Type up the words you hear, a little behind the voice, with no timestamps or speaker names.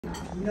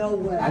No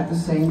way. At the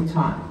same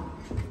time,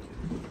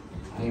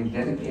 I am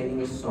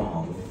dedicating a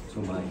song to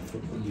my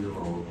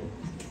 50-year-old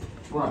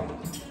bride.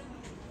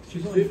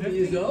 She's only 50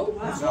 years old?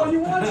 That's all you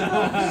want to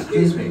know.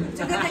 Excuse me.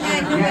 So get the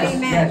guy who Yes, already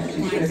met. yes,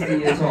 she's 50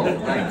 years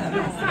old. Right.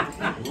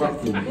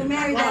 Lucky We'll me.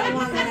 marry that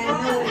one that I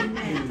know and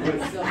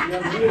met.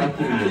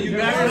 Lucky me. You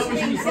married her when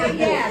she was Say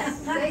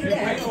yes. Say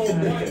yes.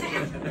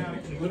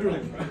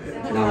 Literally.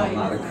 No, I'm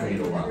not a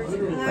cradle robber. But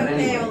Okay,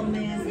 anyway, old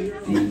man.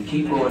 the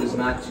keyboard is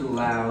not too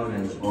loud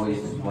and his voice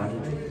is white.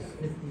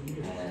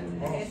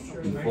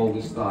 And before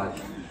we start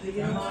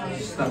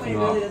stuffing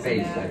our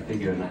face, I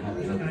figure if I have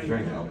another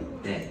drink, I'll be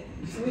dead.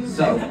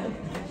 So,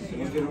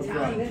 we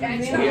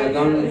are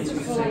going to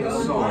sing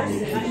a song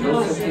to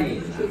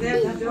Josephine.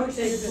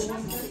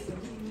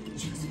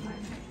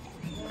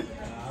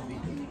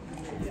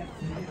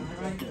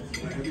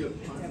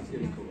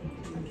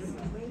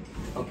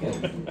 Okay.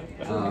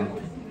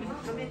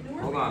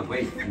 Hold on,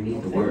 wait, I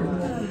need the word.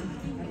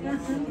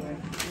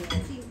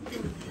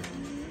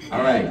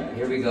 All right,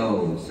 here we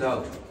go.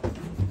 So,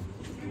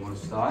 you want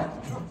to start?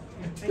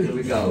 Here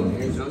we go.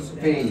 Here's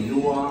Josephine.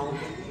 You are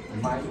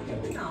my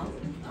favorite. Go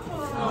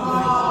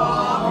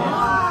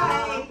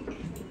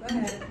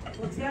ahead.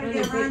 Let's gotta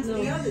get around to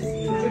the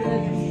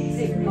others.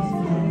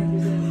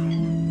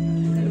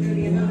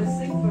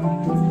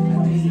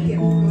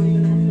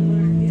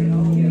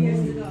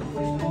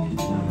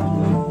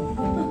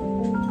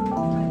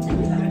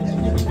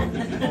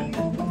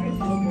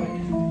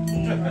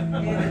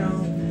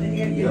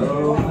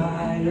 You're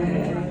my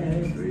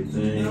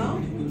everything.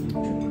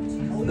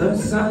 The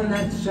sun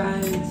that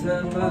shines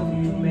above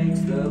you makes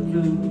the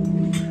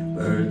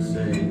bluebird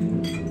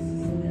sing.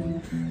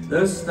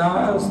 The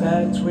stars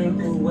that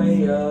twinkle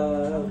way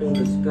up in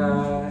the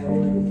sky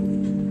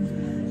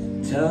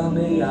tell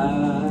me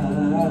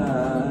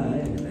I'm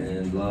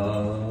in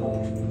love.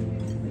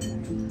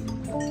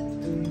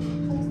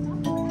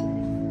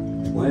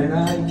 When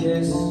I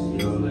kiss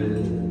your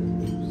lips,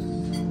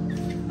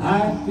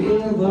 I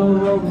feel the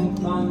rolling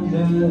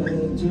thunder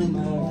to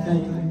my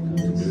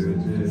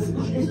fingertips.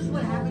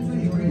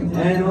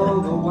 And all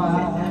the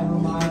while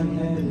my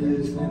head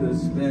is in a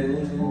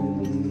spin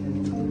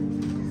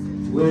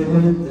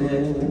with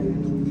them.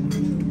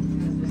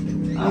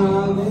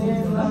 I'm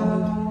in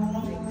love.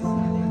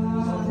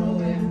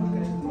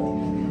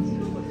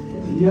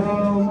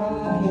 You're my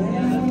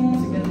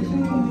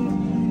everything.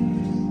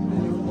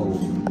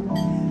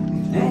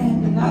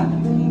 And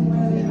nothing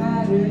really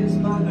matters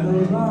but the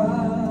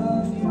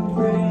love you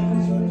bring.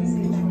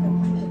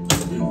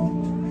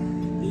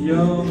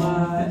 You're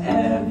my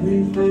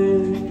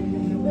everything.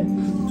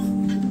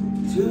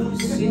 To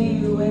see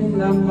you in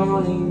the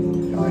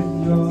morning with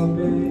your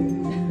big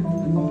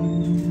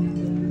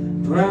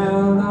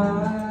brown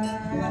eyes.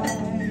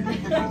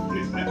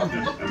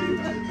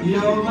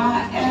 You're my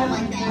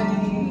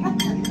everything.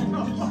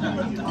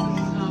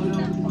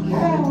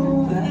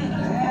 Oh,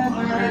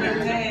 every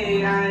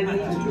day I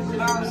need you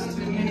close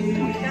to me.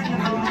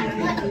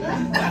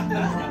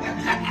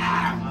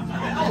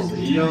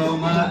 You're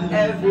my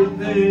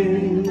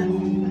everything.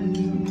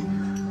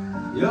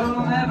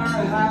 You'll never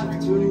have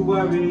to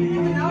worry,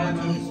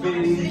 never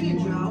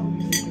fear.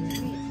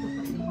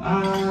 I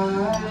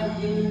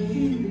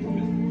need.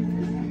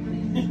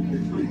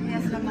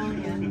 Yes,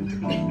 pneumonia.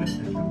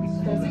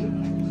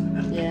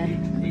 Yeah.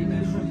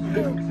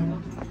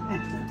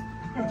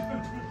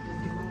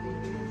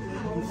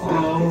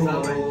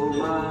 Oh,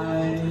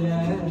 my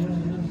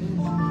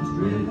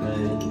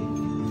everything.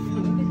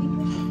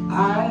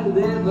 I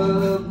live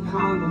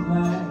upon the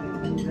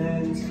land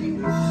and see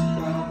the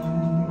sky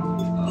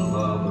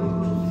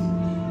above.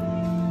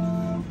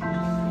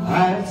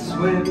 I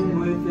swim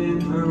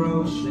within her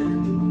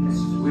ocean,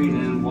 sweet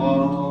and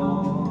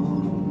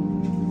warm.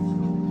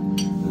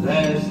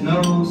 There's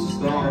no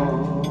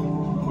storm,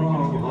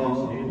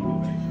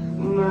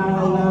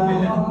 my love.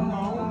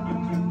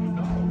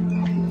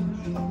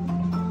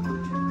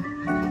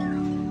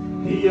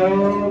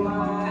 You're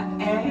my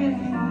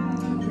everything.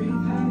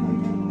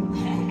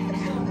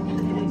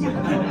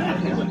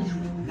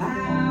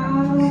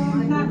 Now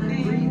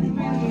nothing really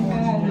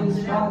matters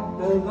but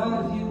the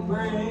love you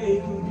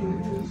bring.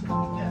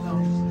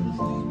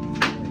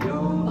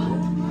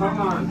 Come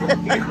on.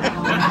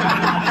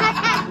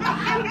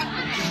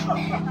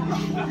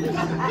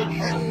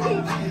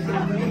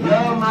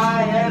 You're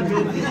my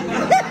everything.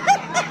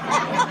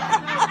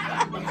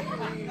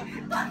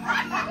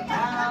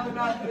 Now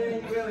nothing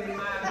really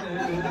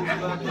matters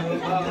but the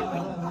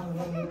love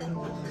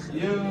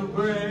you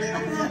bring.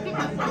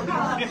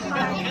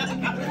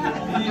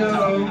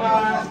 You're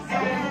my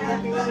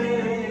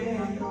everything.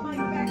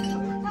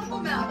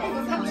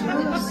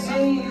 To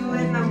see you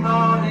in the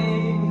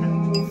morning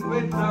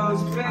with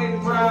those big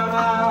brown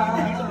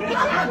eyes.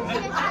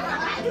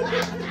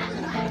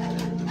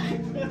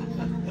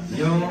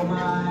 You're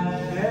my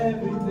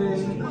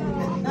everything.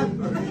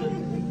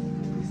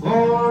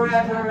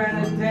 Forever and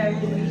a day,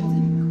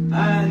 I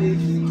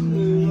need you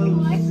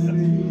close to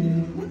me.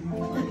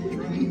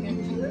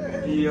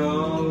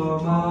 You're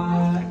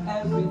my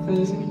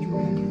everything.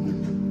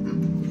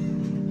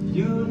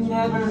 You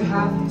never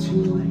have to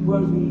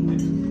worry,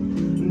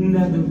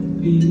 never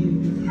fear,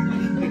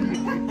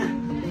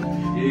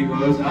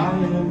 because I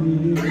am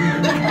here.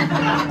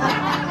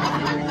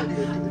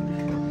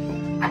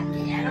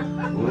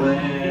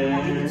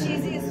 When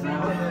Cheesiest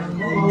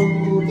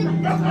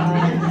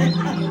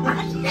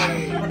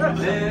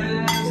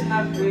there's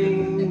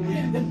nothing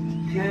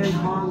can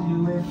harm you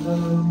in the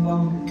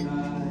long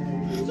night.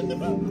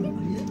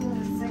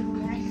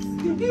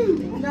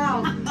 No.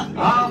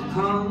 I'll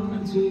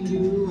come to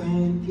you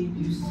and keep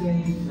you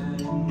safe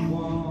and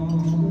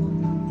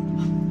warm.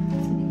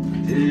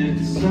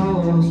 It's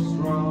so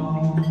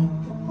strong,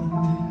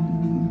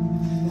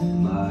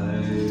 my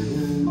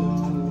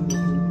love.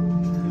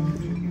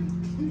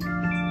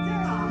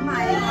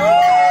 My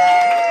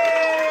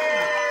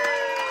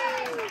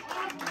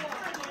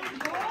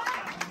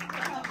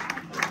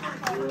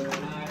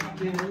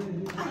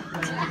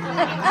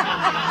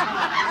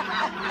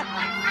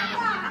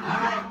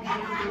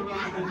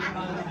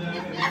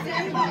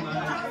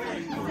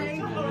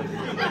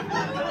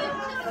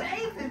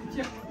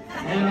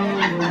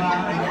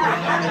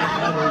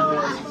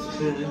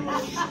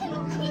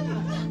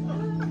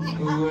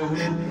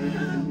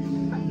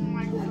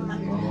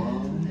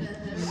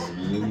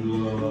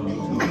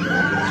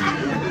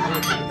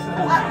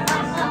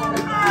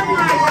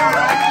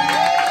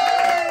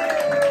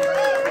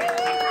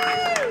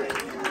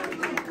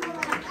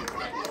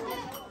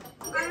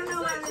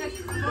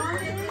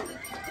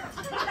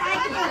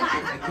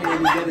I can't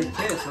even get a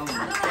kiss. Oh my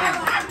God.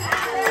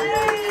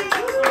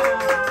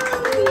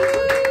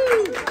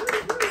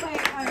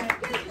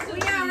 We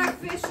are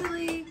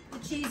officially the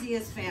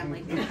cheesiest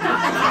family.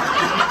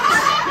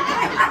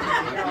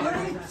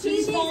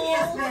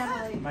 Cheesiest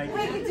family. We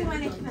can do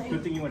anything.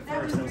 Good thing you went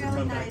That was first. That was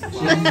really a nice.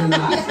 She's the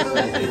nicest,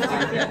 I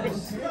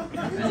guess.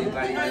 If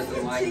anybody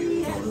doesn't like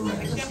it, go to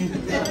rest.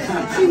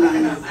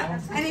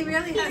 And he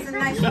really has a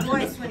nice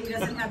voice when he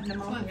doesn't have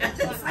pneumonia.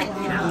 It's like, you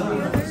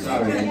know.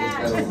 Sorry, I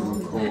just got over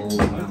a cold,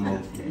 but I'm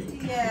okay.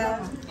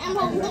 Yeah.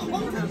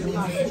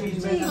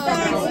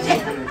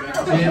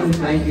 Jim,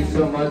 thank you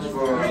so much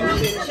for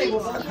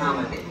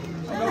accommodating.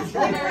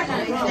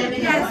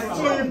 Yes,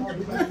 Jim.